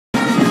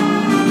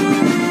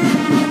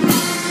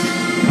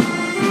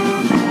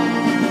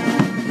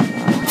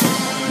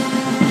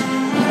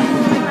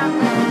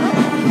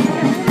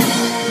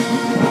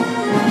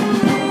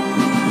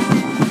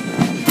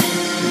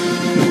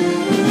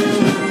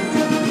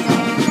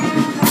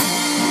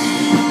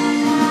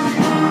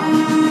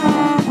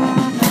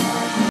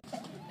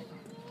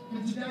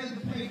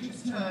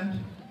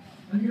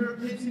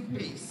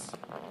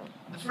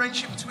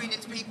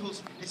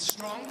is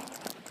strong,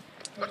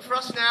 but for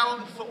us now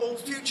and for all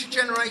future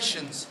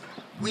generations,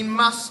 we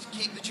must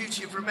keep the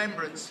duty of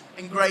remembrance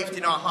engraved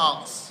in our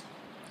hearts.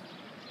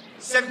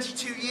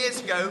 72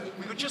 years ago,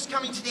 we were just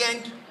coming to the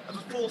end of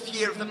the 4th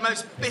year of the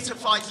most bitter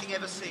fighting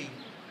ever seen,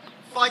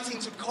 fighting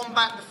to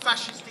combat the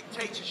fascist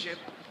dictatorship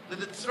that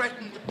had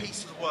threatened the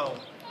peace of the world.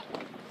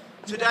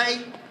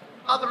 Today,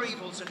 other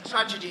evils and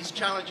tragedies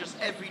challenge us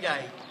every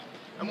day,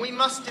 and we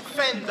must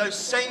defend those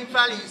same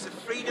values of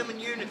freedom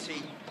and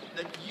unity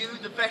that you,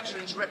 the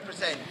veterans,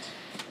 represent.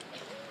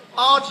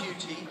 Our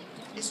duty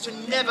is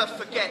to never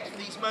forget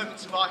these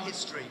moments of our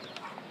history,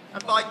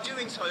 and by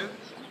doing so,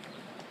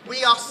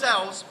 we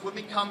ourselves will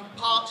become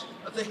part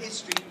of the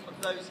history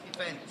of those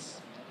events.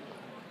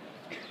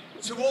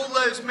 To all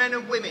those men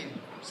and women,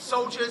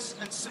 soldiers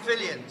and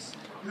civilians,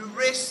 who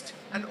risked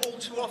and all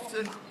too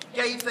often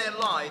gave their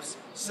lives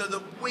so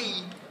that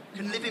we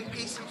can live in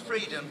peace and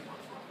freedom,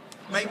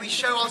 may we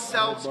show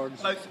ourselves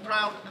both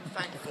proud and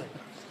thankful.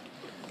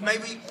 May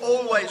we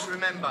always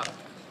remember,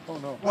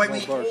 may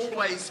we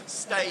always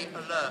stay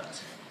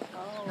alert.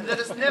 And let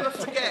us never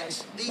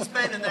forget these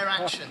men and their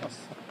actions,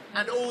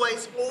 and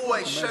always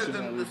show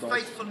them the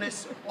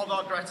faithfulness of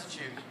our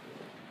gratitude.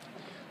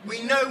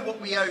 We know what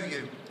we owe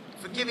you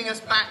for giving us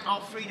back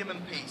our freedom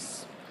and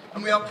peace,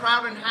 and we are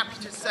proud and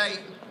happy to say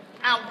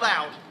out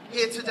loud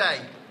here today,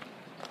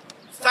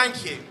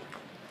 thank you,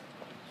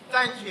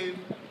 thank you,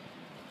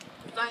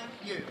 thank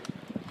you.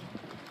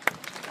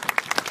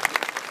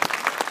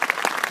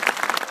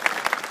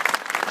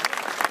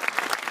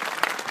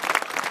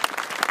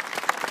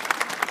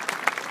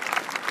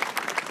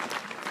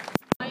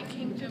 Thy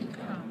kingdom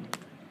come,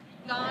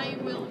 thy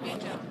will be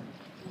done,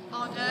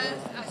 on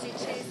earth as it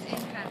is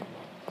in heaven.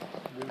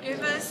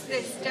 Give us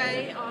this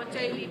day our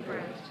daily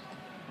bread,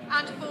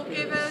 and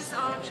forgive us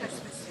our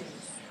trespasses,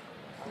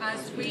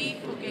 as we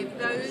forgive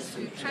those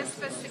who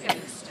trespass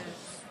against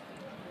us.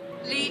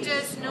 Lead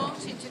us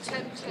not into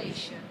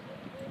temptation,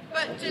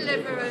 but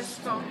deliver us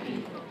from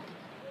evil.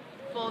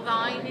 For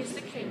thine is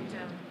the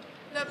kingdom,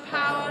 the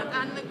power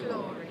and the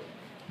glory,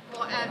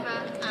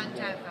 forever and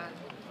ever.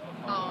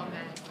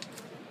 Amen.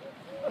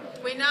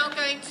 We're now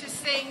going to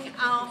sing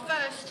our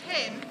first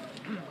hymn,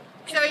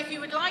 so if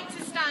you would like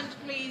to stand,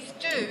 please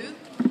do.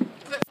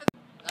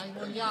 They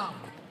were young,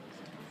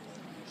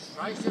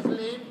 straight of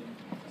limb,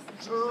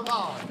 true of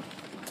eye,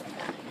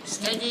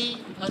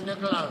 steady and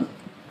aglow.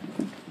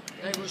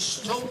 They were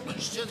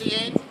staunch to the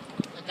end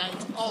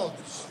against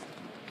odds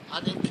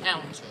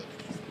unencountered.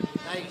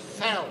 They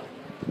fell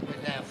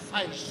with their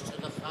face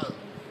to the foe.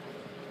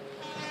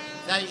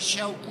 They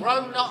shall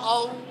grow not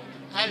old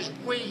as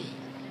we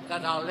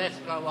that are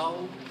left grow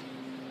old.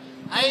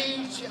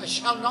 Age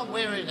shall not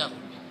weary them,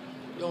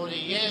 nor the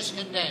years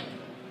condemn.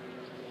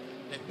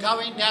 The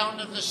going down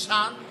of the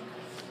sun,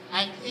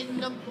 and in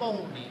the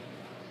morning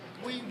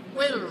we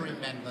will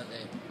remember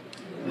them.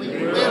 We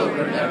will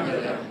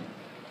remember them.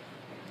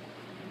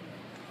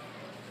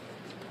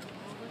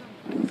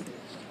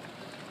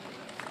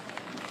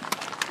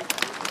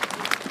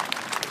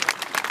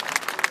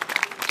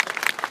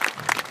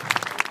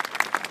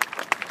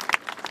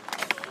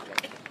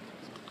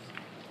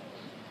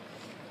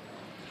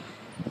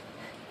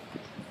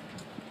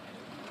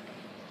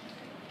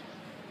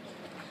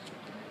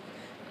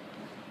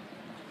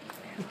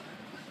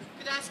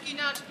 Ask you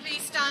now to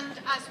please stand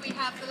as we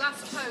have the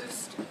last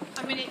toast,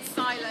 a minute's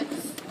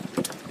silence,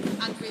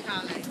 and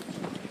revalet.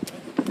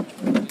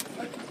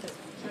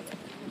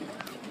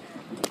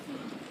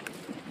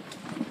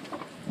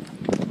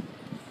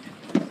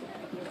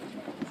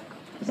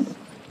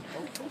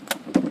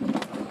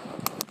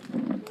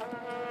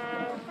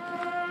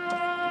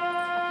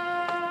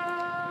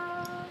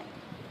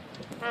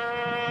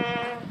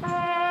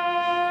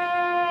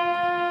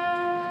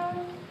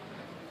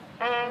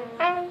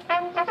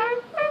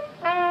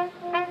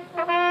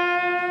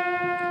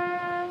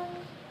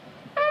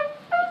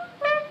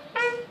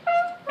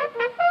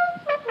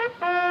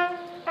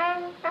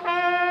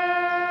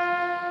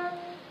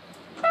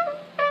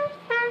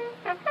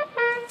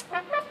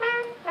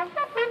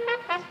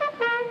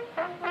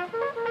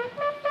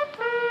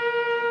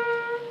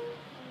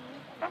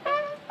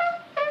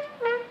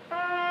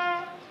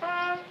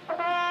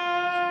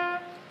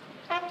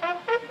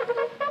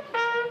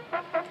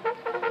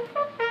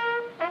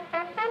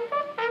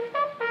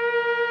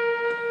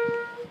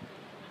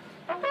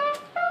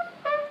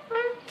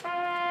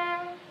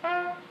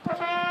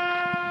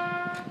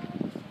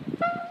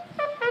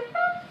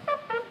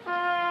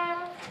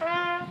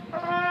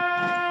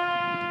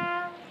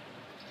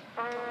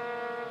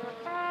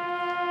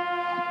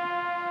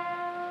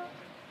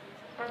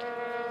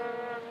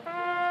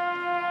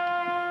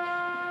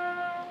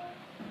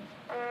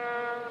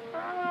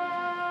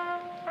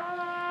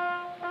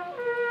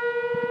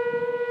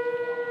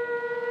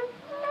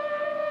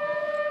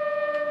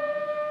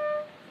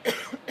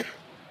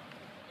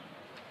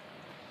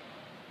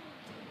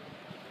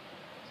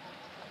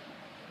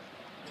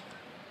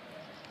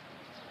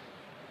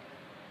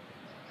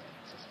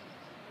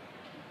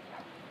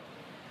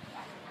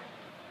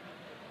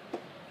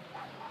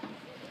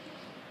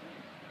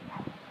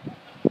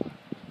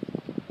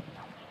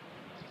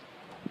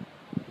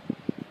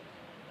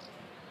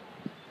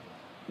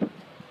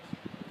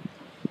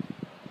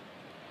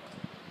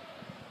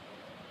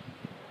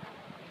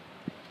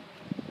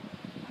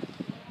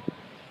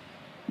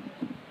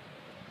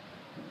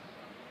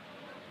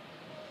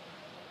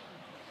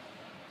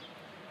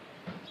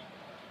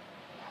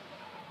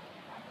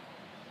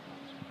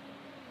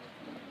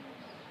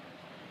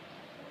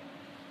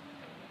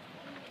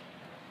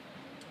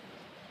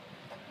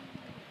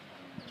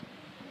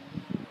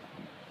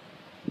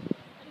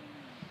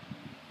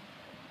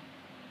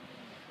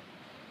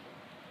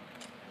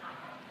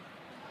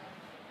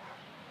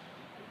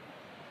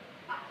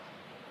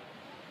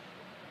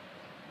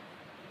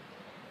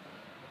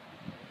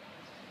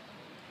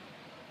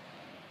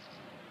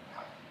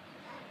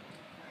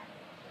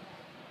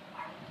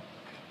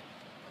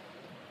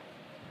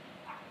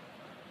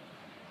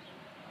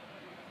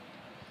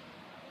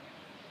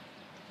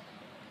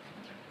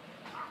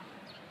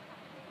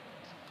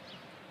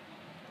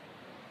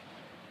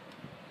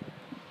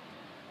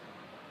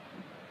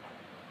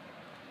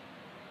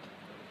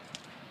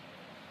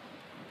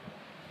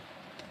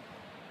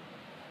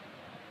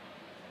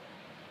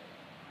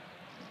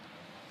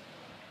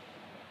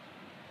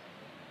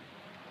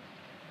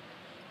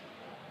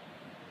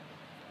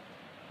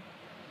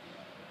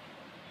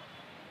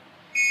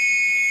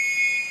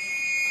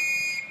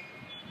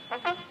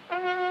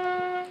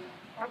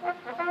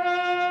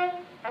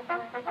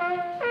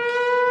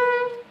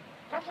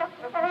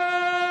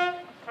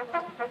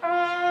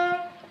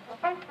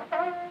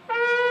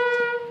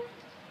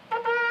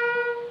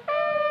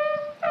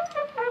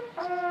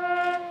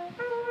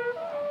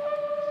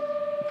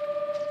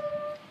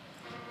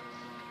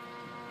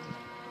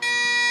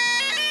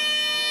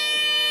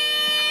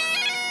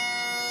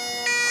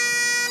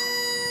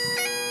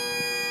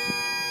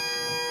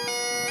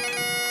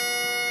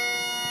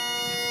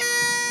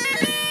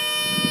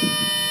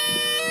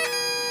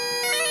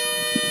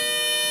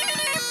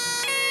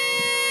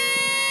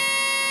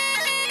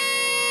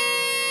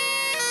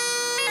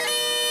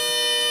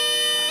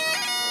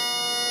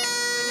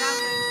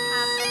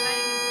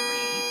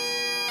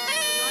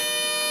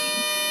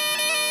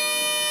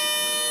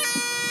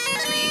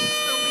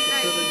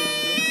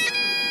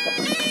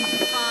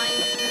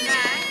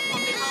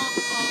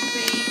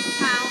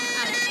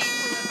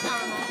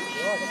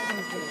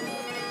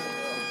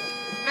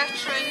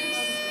 veterans,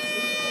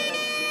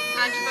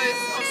 and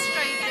both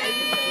Australian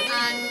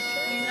and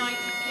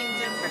United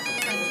Kingdom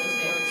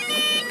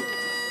representatives.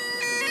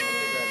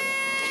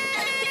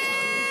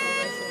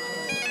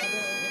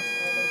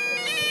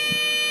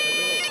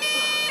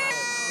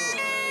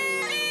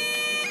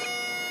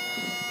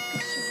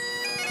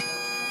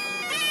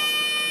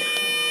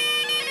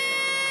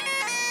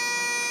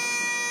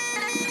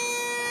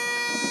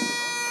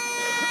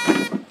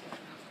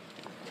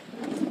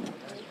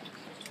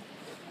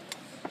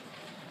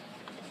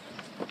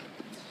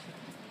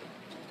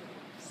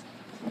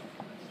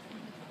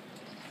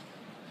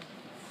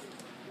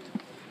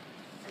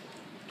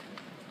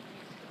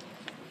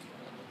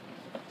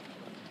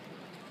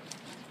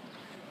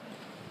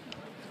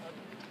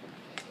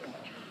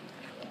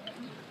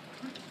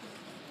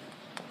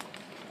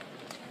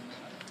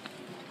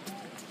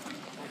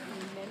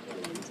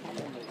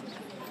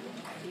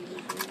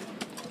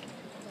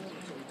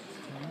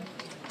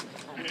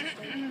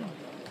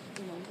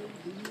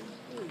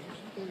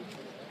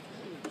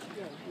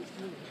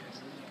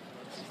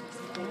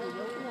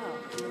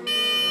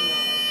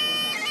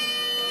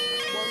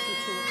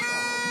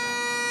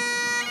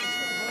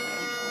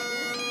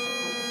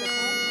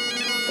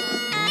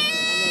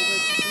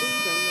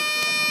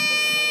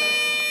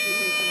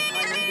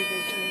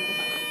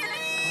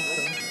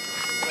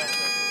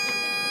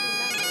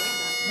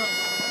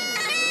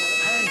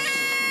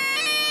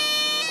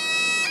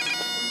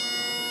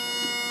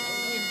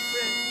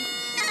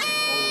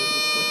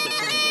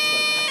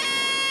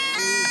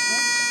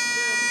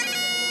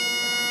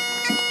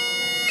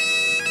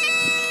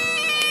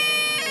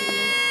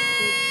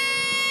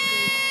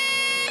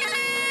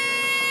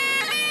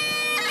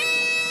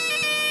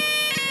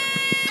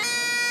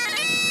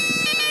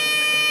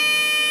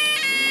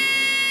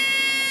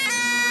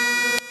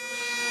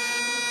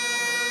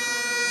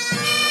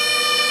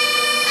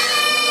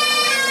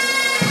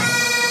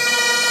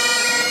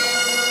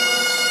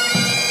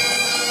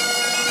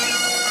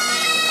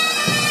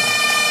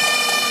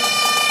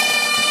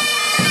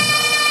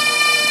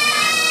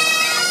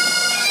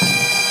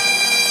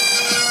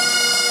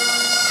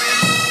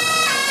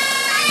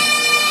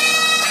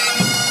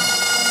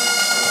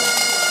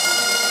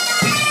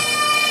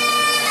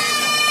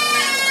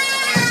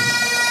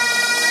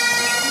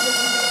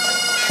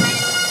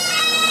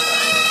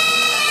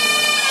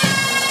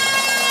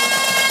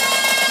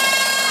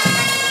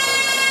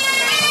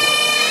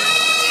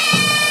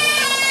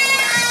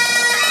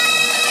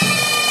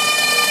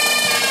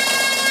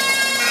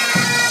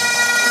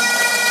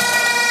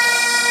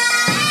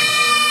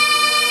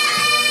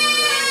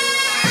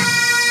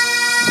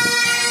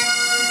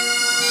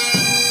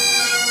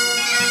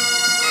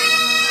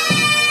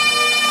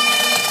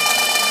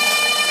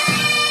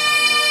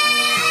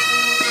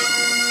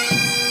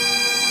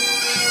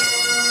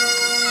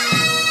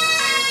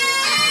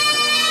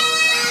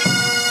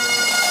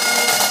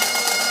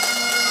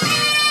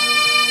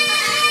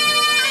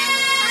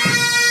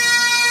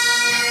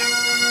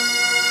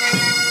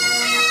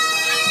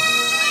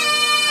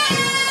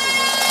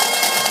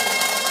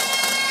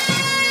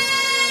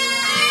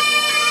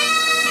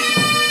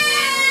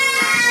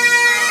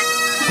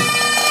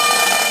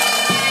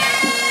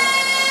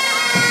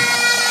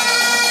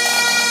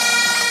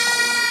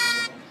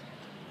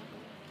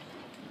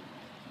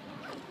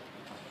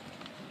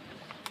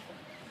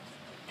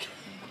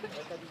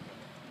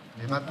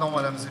 Et maintenant,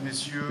 mesdames et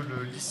messieurs,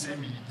 le lycée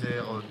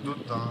militaire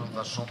d'Autun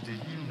va chanter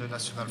l'hymne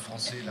national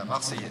français, la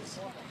Marseillaise.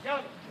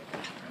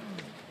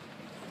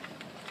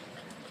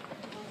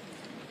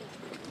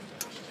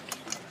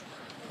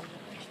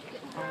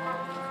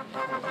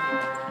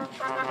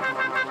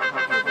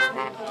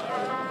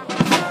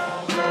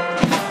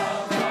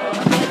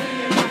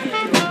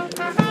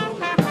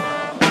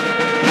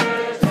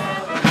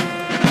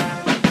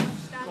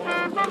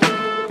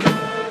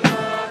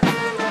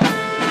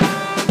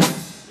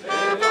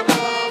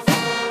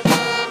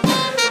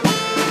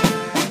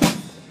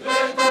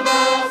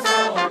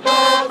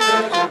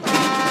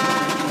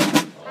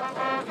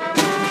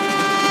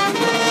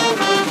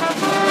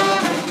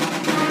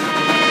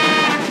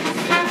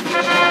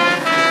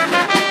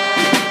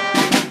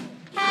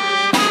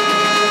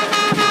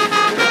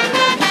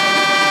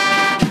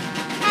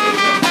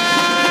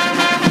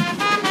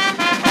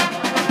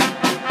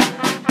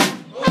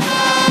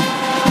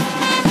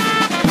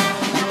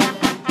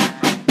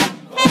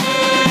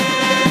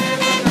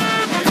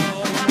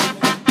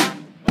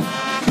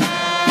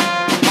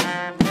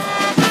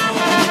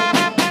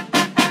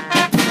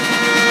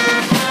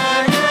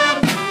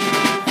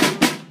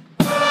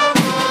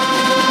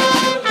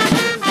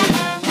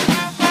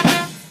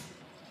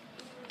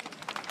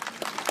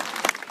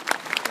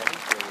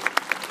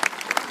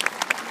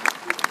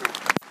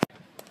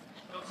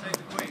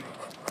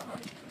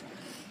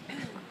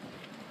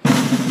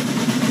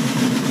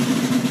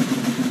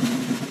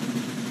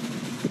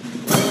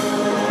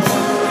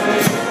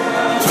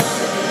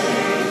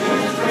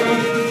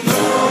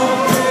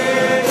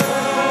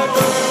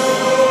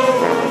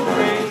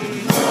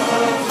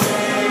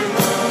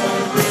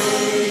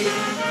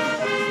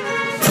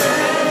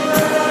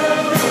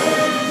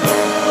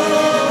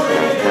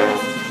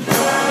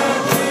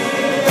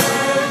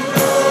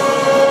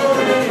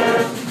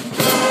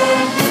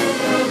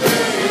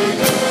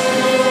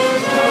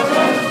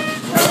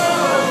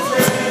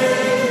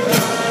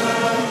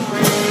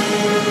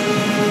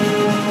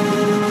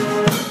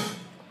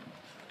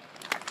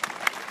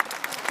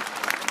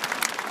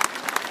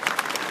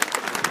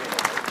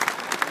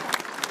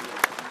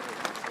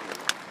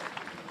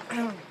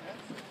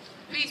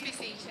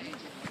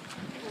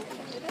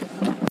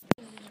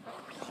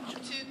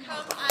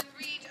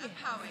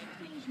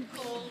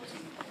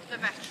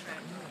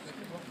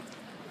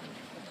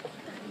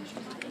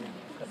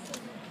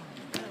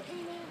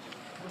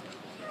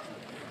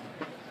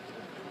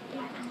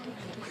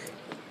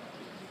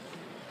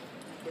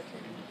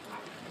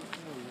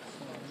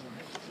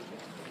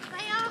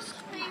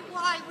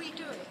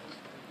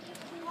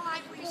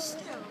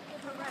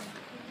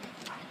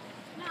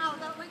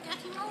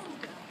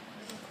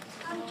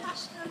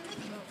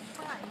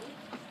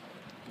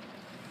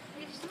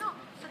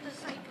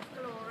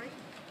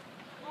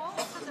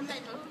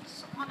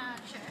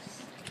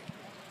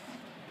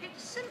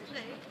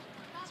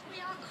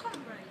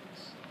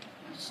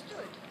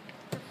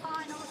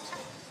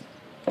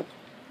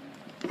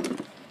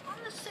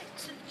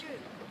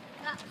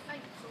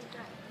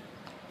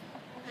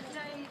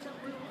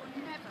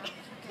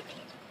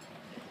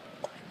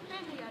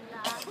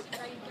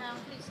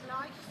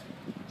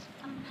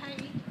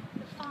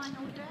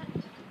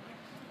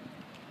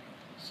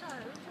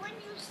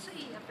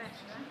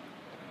 veteran,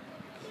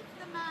 give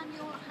the man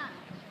your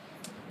hand,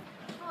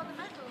 for the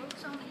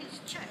medals on his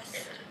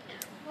chest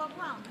were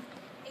won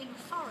in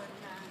foreign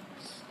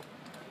lands.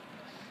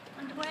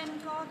 And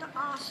when God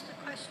asked the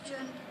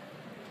question,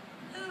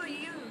 "Who are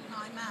you,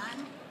 my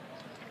man?"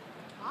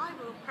 I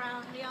will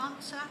proudly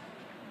answer,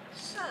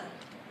 "Sir,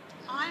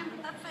 I'm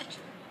a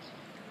veteran."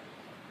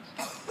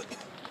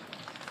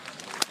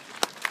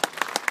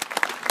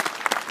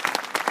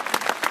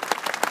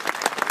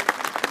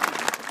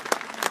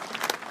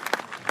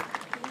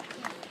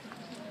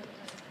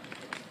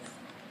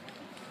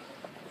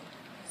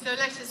 So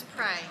let us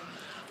pray.